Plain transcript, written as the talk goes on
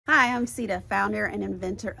Hi, I'm Sita, founder and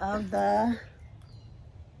inventor of the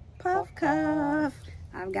PuffCuff.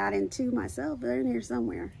 I've got in two myself. They're in here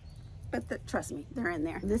somewhere. But trust me, they're in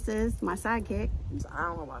there. This is my sidekick. I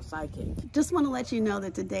don't know about sidekick. Just want to let you know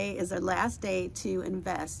that today is our last day to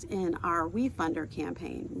invest in our WeFunder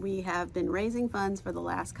campaign. We have been raising funds for the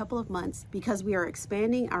last couple of months because we are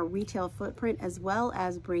expanding our retail footprint as well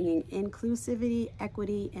as bringing inclusivity,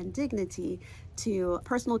 equity, and dignity to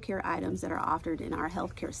personal care items that are offered in our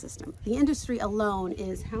healthcare system. The industry alone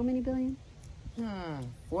is how many billion?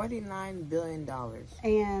 $49 billion.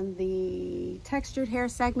 And the textured hair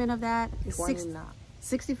segment of that is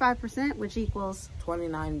 65%, which equals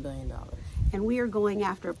 $29 billion. And we are going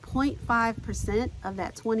after 0.5% of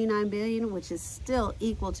that 29 billion, which is still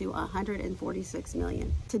equal to 146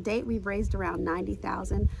 million. To date, we've raised around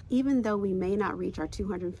 90,000. Even though we may not reach our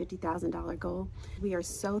 $250,000 goal, we are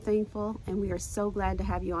so thankful and we are so glad to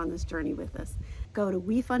have you on this journey with us. Go to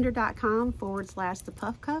wefunder.com/the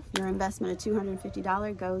PuffCuff. Your investment of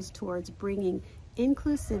 $250 goes towards bringing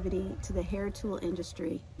inclusivity to the hair tool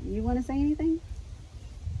industry. You want to say anything?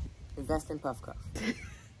 Invest in PuffCuff.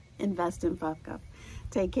 Invest in PuffCuff.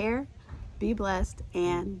 Take care, be blessed,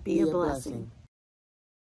 and be a blessing.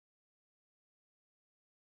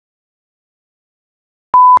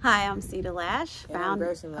 Hi, I'm Sita Lash.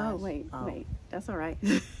 Oh, wait, that's all right.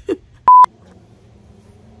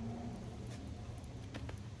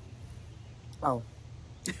 Oh.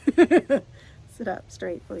 Sit up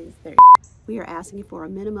straight, please. There you go. We are asking for a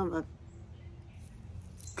minimum of...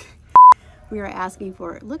 We are asking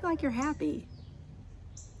for... Look like you're happy.